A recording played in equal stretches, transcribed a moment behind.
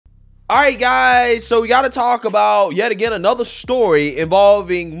All right, guys, so we got to talk about yet again another story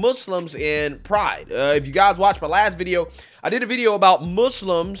involving Muslims and pride. If you guys watched my last video, I did a video about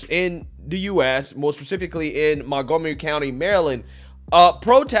Muslims in the U.S., more specifically in Montgomery County, Maryland,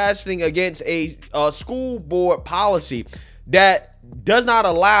 protesting against a school board policy that does not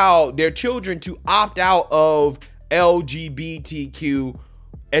allow their children to opt out of LGBTQ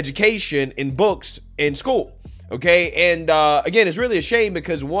education in books in school. Okay, and again, it's really a shame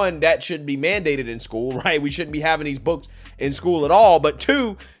because one, that shouldn't be mandated in school, right? We shouldn't be having these books in school at all. But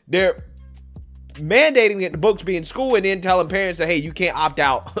two, they're mandating that the books be in school and then telling parents that, hey, you can't opt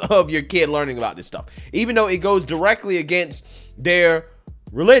out of your kid learning about this stuff, even though it goes directly against their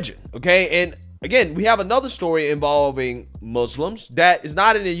religion. Okay, and again, we have another story involving Muslims that is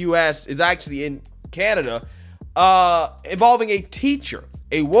not in the U.S., is actually in Canada, involving a teacher,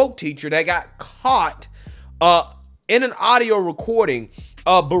 a woke teacher that got caught in an audio recording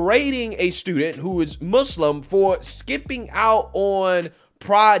berating a student who is Muslim for skipping out on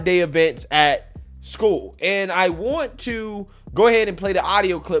Pride Day events at school. And I want to go ahead and play the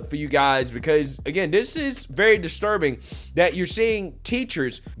audio clip for you guys because, again, this is very disturbing that you're seeing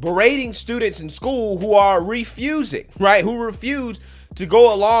teachers berating students in school who are refusing, right? Who refuse to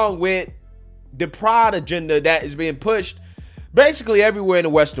go along with the Pride agenda that is being pushed basically everywhere in the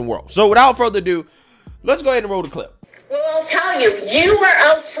Western world. So without further ado, let's go ahead and roll the clip. Well, I'll tell you, you were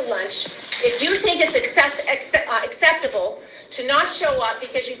out to lunch. If you think it's acceptable to not show up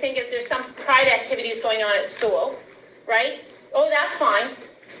because you think if there's some pride activities going on at school, right? Oh, that's fine.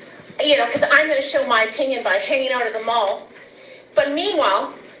 You know, because I'm going to show my opinion by hanging out at the mall. But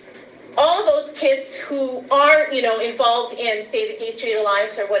meanwhile, all of those kids who are, you know, involved in, say, the Gay Street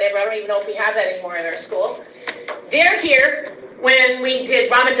Alliance or whatever, I don't even know if we have that anymore in our school, they're here when we did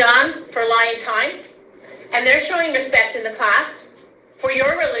Ramadan for Lion Time. And they're showing respect in the class for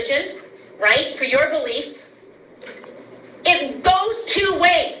your religion, right? For your beliefs. It goes two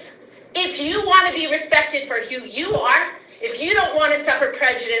ways. If you want to be respected for who you are, if you don't want to suffer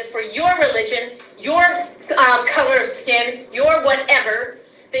prejudice for your religion, your color of skin, your whatever,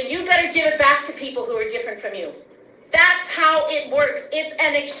 then you better give it back to people who are different from you. That's how it works. It's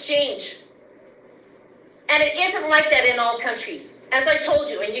an exchange. And it isn't like that in all countries. As I told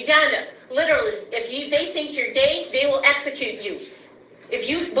you, in Uganda, literally, if they think you're gay, they will execute you. If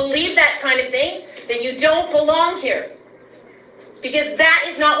you believe that kind of thing, then you don't belong here. Because that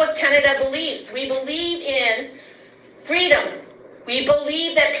is not what Canada believes. We believe in freedom. We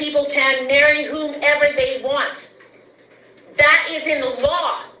believe that people can marry whomever they want. That is in the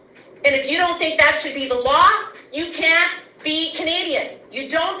law. And if you don't think that should be the law, you can't be Canadian. You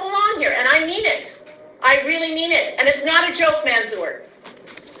don't belong here. And I mean it. I really mean it. And it's not a joke, Mansour.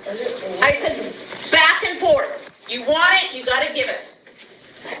 I said back and forth. You want it, you got to give it.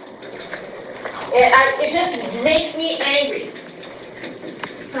 It just makes me angry.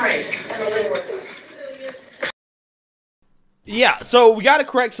 Sorry, I'm a little working. Yeah, so we got to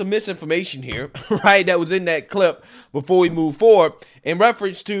correct some misinformation here, right, that was in that clip before we move forward in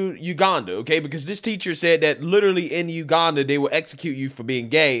reference to Uganda, okay, because this teacher said that literally in Uganda they will execute you for being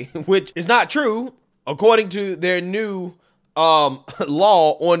gay, which is not true. According to their new law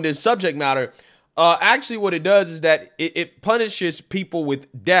on this subject matter, actually what it does is that it punishes people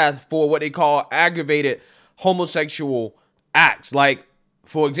with death for what they call aggravated homosexual acts. Like,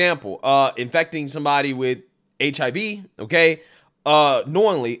 for example, infecting somebody with HIV, okay,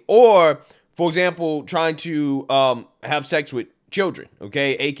 knowingly, or, for example, trying to have sex with children,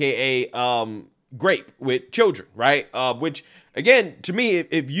 okay, aka rape with children, right? Which, again, to me,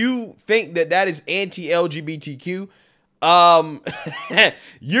 if you think that that is anti-LGBTQ,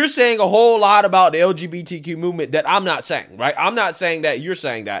 you're saying a whole lot about the LGBTQ movement that I'm not saying, right? I'm not saying that, you're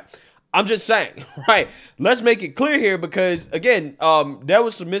saying that. I'm just saying, right? Let's make it clear here because, again, there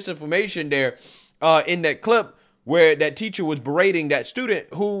was some misinformation there in that clip where that teacher was berating that student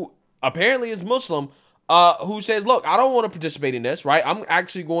who apparently is Muslim, who says, look, I don't want to participate in this, right? I'm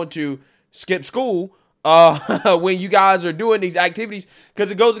actually going to skip school when you guys are doing these activities because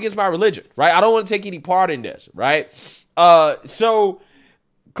it goes against my religion, right? I don't want to take any part in this, right? So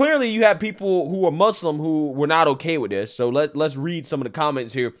clearly you have people who are Muslim who were not okay with this. So let's read some of the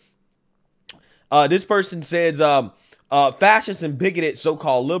comments here. This person says, fascists and bigoted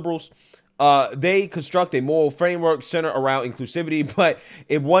so-called liberals, they construct a moral framework centered around inclusivity, but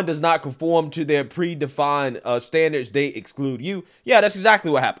if one does not conform to their predefined standards, they exclude you. Yeah, that's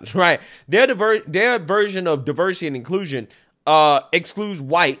exactly what happens, right? Their version of diversity and inclusion excludes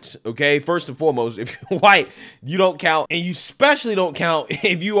whites, okay? First and foremost, if you're white, you don't count, and you especially don't count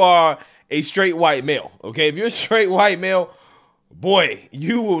if you are a straight white male, okay? If you're a straight white male, boy,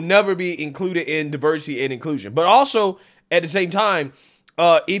 you will never be included in diversity and inclusion. But also, at the same time,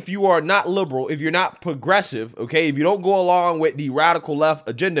 if you are not liberal, if you're not progressive, okay, if you don't go along with the radical left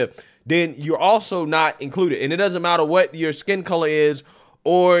agenda, then you're also not included. And it doesn't matter what your skin color is,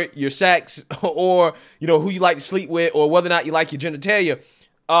 or your sex, or, you know, who you like to sleep with, or whether or not you like your genitalia.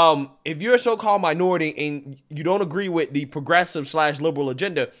 If you're a so-called minority and you don't agree with the progressive / liberal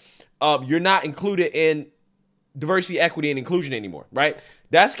agenda, you're not included in diversity, equity, and inclusion anymore, right?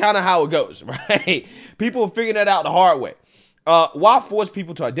 That's kind of how it goes, right? People are figuring that out the hard way. Why force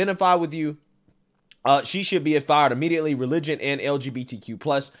people to identify with you? She should be fired immediately. Religion and LGBTQ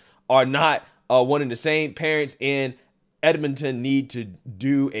plus are not one and the same. Parents in Edmonton need to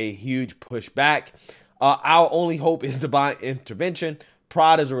do a huge pushback. Our only hope is divine intervention.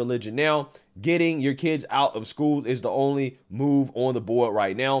 Pride is a religion now. Getting your kids out of school is the only move on the board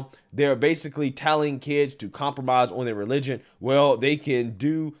right now. They're basically telling kids to compromise on their religion. Well, they can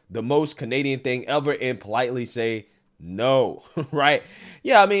do the most Canadian thing ever and politely say no, right?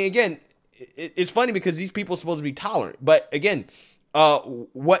 Yeah, I mean, again, it's funny because these people are supposed to be tolerant. But again,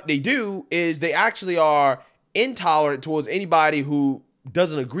 what they do is they actually are intolerant towards anybody who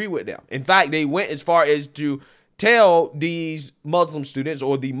doesn't agree with them. In fact, they went as far as to tell these Muslim students,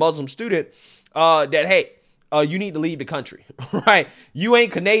 or the Muslim student, that, hey, you need to leave the country, right? You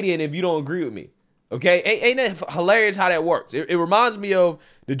ain't Canadian if you don't agree with me, okay? Ain't that hilarious how that works? It reminds me of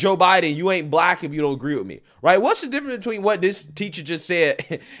the Joe Biden, you ain't black if you don't agree with me, right? What's the difference between what this teacher just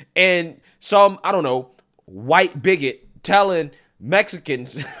said and some, I don't know, white bigot telling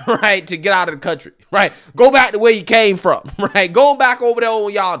Mexicans, right, to get out of the country, right? Go back to where you came from, right? Go back over there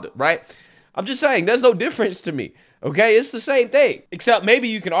on yonder, right? I'm just saying, there's no difference to me, okay? It's the same thing, except maybe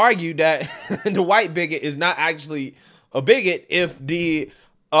you can argue that the white bigot is not actually a bigot if the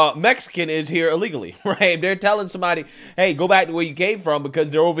Mexican is here illegally, right? If they're telling somebody, hey, go back to where you came from because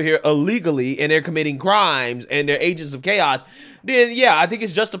they're over here illegally and they're committing crimes and they're agents of chaos, then yeah, I think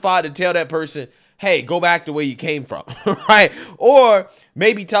it's justified to tell that person, hey, go back to where you came from, right? Or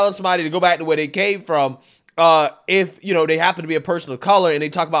maybe telling somebody to go back to where they came from if, you know, they happen to be a person of color and they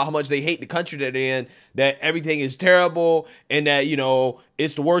talk about how much they hate the country that they're in, that everything is terrible and that, you know,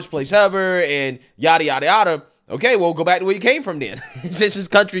 it's the worst place ever and yada, yada, yada. Okay, well, go back to where you came from then, since this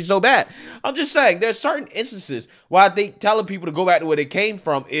country's so bad. I'm just saying, there's certain instances where I think telling people to go back to where they came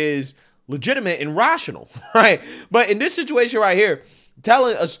from is legitimate and rational, right? But in this situation right here,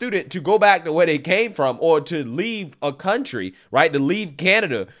 telling a student to go back to where they came from or to leave a country, right, to leave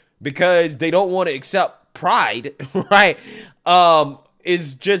Canada because they don't want to accept pride, right,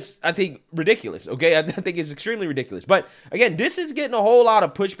 is just, I think, ridiculous, okay? I think it's extremely ridiculous. But again, this is getting a whole lot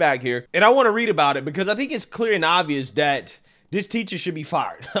of pushback here, and I want to read about it because I think it's clear and obvious that this teacher should be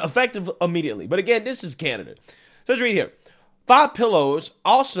fired, effective immediately. But again, this is Canada. So let's read here. Five Pillows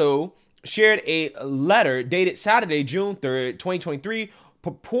also shared a letter dated Saturday, June 3rd, 2023,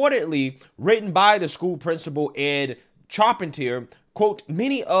 purportedly written by the school principal, Ed Charpentier. Quote,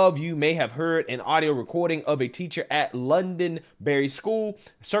 many of you may have heard an audio recording of a teacher at Londonderry School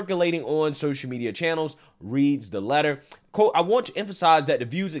circulating on social media channels, reads the letter. Quote, I want to emphasize that the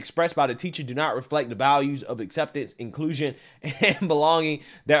views expressed by the teacher do not reflect the values of acceptance, inclusion, and belonging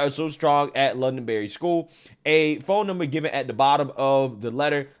that are so strong at Londonderry School. A phone number given at the bottom of the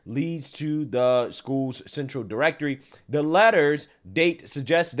letter leads to the school's central directory. The letter's date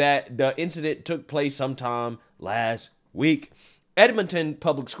suggests that the incident took place sometime last week. Edmonton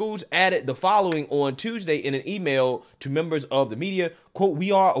Public Schools added the following on Tuesday in an email to members of the media. Quote,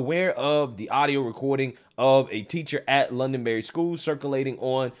 we are aware of the audio recording of a teacher at Londonderry School circulating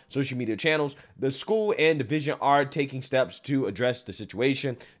on social media channels. The school and division are taking steps to address the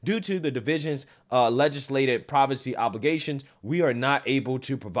situation. Due to the division's legislated privacy obligations, we are not able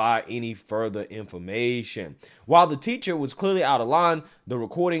to provide any further information. While the teacher was clearly out of line, the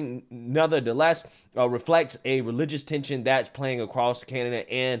recording nevertheless reflects a religious tension that's playing across Canada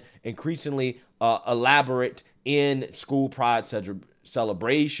and increasingly elaborate in school pride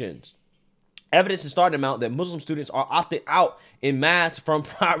celebrations. Evidence is starting to mount that Muslim students are opting out in mass from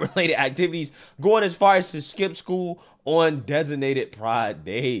pride-related activities, going as far as to skip school on designated pride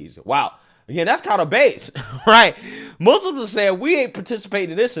days. Wow. Again, that's kind of base, right? Muslims are saying, we ain't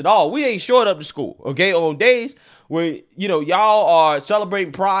participating in this at all. We ain't showing up to school, okay, on days where, you know, y'all are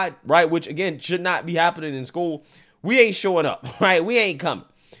celebrating pride, right, which, again, should not be happening in school. We ain't showing up, right? We ain't coming.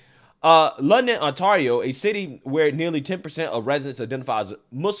 London, Ontario, a city where nearly 10% of residents identify as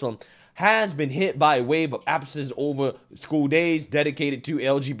Muslim, has been hit by a wave of absences over school days dedicated to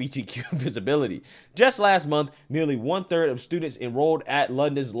LGBTQ visibility. Just last month, nearly 1/3 of students enrolled at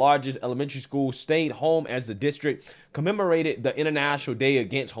London's largest elementary school stayed home as the district commemorated the International Day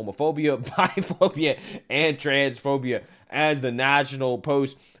Against Homophobia, Biphobia, and Transphobia. As the National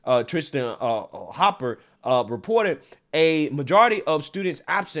Post, Tristan Hopper reported, a majority of students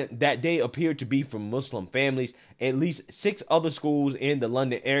absent that day appeared to be from Muslim families. At least 6 other schools in the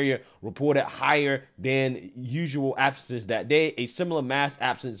London area reported higher than usual absences that day. A similar mass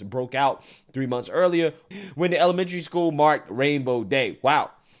absence broke out 3 months earlier when the elementary school marked Rainbow Day.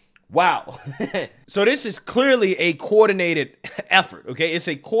 Wow. So this is clearly a coordinated effort, okay? It's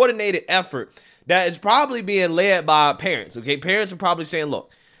a coordinated effort that is probably being led by parents, okay? Parents are probably saying,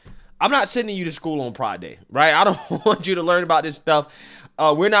 look, I'm not sending you to school on Pride Day, right? I don't want you to learn about this stuff.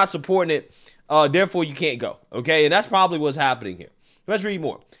 We're not supporting it. Therefore, you can't go, okay? And that's probably what's happening here. Let's read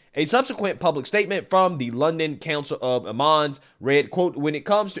more. A subsequent public statement from the London Council of Imams read, quote, when it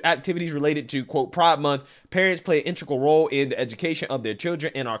comes to activities related to, quote, Pride Month, parents play an integral role in the education of their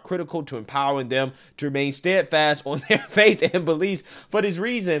children and are critical to empowering them to remain steadfast on their faith and beliefs. For this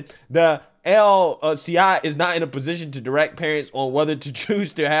reason, the LCI is not in a position to direct parents on whether to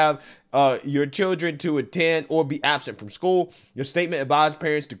choose to have your children to attend or be absent from school. Your statement advised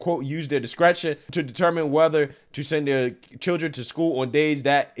parents to, quote, use their discretion to determine whether to send their children to school on days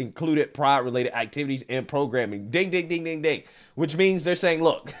that included pride-related activities and programming. Ding, ding, ding, ding, ding. Which means they're saying,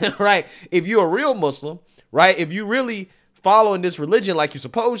 look, right, if you're a real Muslim, right, if you really following this religion like you're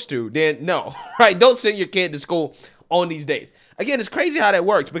supposed to, then no, right, don't send your kid to school on these days. Again, it's crazy how that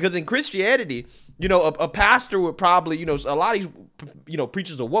works, because in Christianity, you know, a pastor would probably, you know, a lot of these, you know,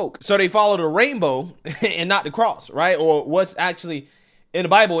 preachers are woke. So they follow the rainbow and not the cross, right? Or what's actually in the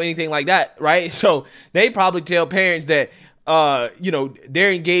Bible, anything like that, right? So they probably tell parents that, you know,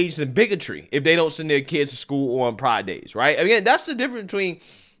 they're engaged in bigotry if they don't send their kids to school on Pride days, right? Again, that's the difference between,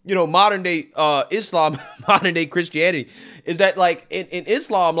 you know, modern day Islam, modern day Christianity, is that like in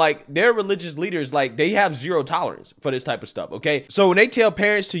Islam, like their religious leaders, like they have zero tolerance for this type of stuff. Okay. So when they tell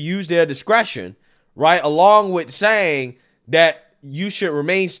parents to use their discretion, right, along with saying that you should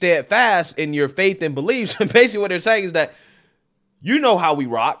remain steadfast in your faith and beliefs, and basically what they're saying is that you know how we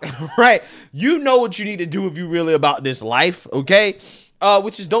rock, right? You know what you need to do if you really about this life, okay?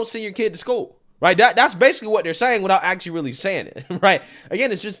 Which is don't send your kid to school. Right, that's basically what they're saying without actually really saying it, right?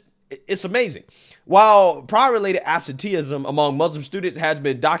 Again, it's amazing. While pride-related absenteeism among Muslim students has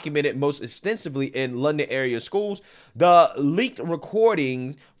been documented most extensively in London area schools, the leaked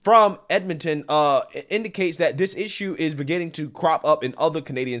recording from Edmonton indicates that this issue is beginning to crop up in other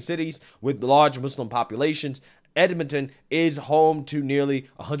Canadian cities with large Muslim populations. Edmonton is home to nearly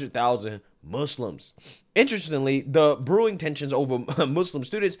 100,000 Muslims. Interestingly, the brewing tensions over Muslim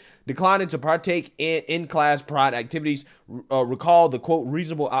students declining to partake in in-class pride activities recall the, quote,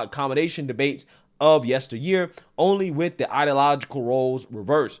 reasonable accommodation debates of yesteryear, only with the ideological roles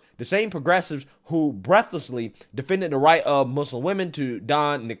reversed. The same progressives who breathlessly defended the right of Muslim women to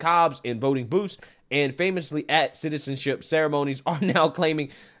don niqabs in voting booths and famously at citizenship ceremonies are now claiming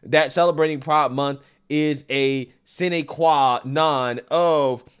that celebrating Pride Month is a sine qua non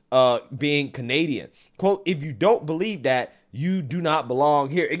of being Canadian. Quote, if you don't believe that, you do not belong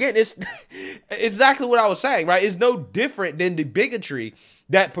here. Again, it's exactly what I was saying, right? It's no different than the bigotry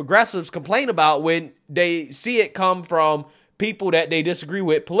that progressives complain about when they see it come from people that they disagree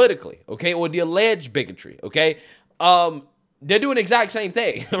with politically, okay? Or the alleged bigotry, okay? They're doing the exact same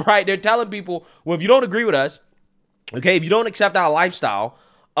thing, right? They're telling people, well, if you don't agree with us, okay, if you don't accept our lifestyle,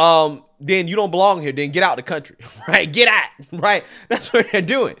 then you don't belong here, then get out of the country, right? Get out, right? That's what they're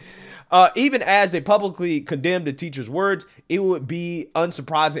doing. Even as they publicly condemned the teacher's words, it would be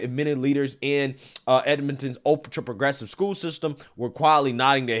unsurprising if many leaders in Edmonton's ultra-progressive school system were quietly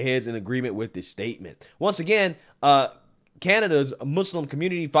nodding their heads in agreement with this statement. Once again, Canada's Muslim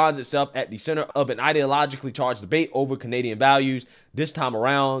community finds itself at the center of an ideologically charged debate over Canadian values. This time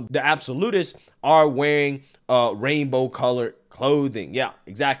around, the absolutists are wearing rainbow-colored clothing. Yeah,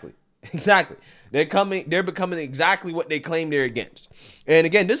 exactly. Exactly. They're becoming exactly what they claim they're against. And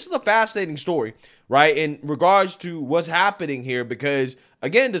again, this is a fascinating story, right, in regards to what's happening here, because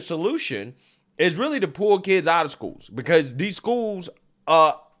again, the solution is really to pull kids out of schools, because these schools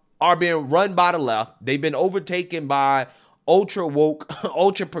are being run by the left. They've been overtaken by ultra woke,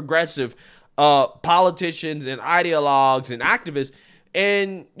 ultra progressive politicians and ideologues and activists.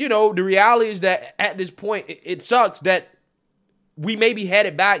 And, you know, the reality is that at this point, it sucks that we may be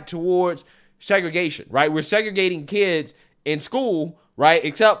headed back towards segregation, right? We're segregating kids in school, right?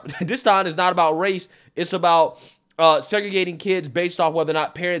 Except this time it's not about race. It's about segregating kids based off whether or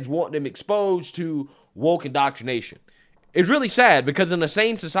not parents want them exposed to woke indoctrination. It's really sad because in a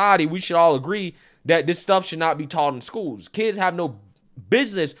sane society, we should all agree that this stuff should not be taught in schools. Kids have no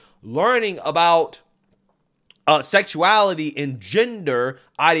business learning about sexuality and gender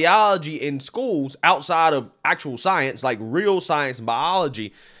ideology in schools outside of actual science, like real science and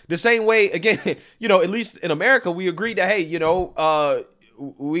biology. The same way, again, you know, at least in America, we agree that, hey, you know,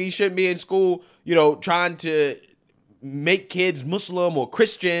 we shouldn't be in school, you know, trying to make kids Muslim or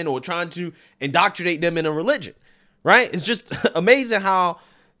Christian or trying to indoctrinate them in a religion, right? It's just amazing how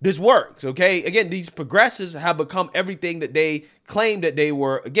this works, okay? Again, these progressives have become everything that they claimed that they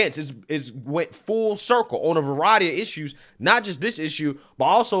were against. It's went full circle on a variety of issues, not just this issue, but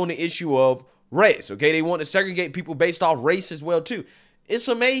also on the issue of race, okay? They want to segregate people based off race as well, too. It's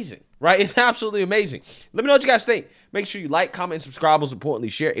amazing, right? It's absolutely amazing. Let me know what you guys think. Make sure you like, comment, and subscribe. Most importantly,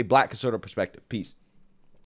 share a Black conservative perspective. Peace.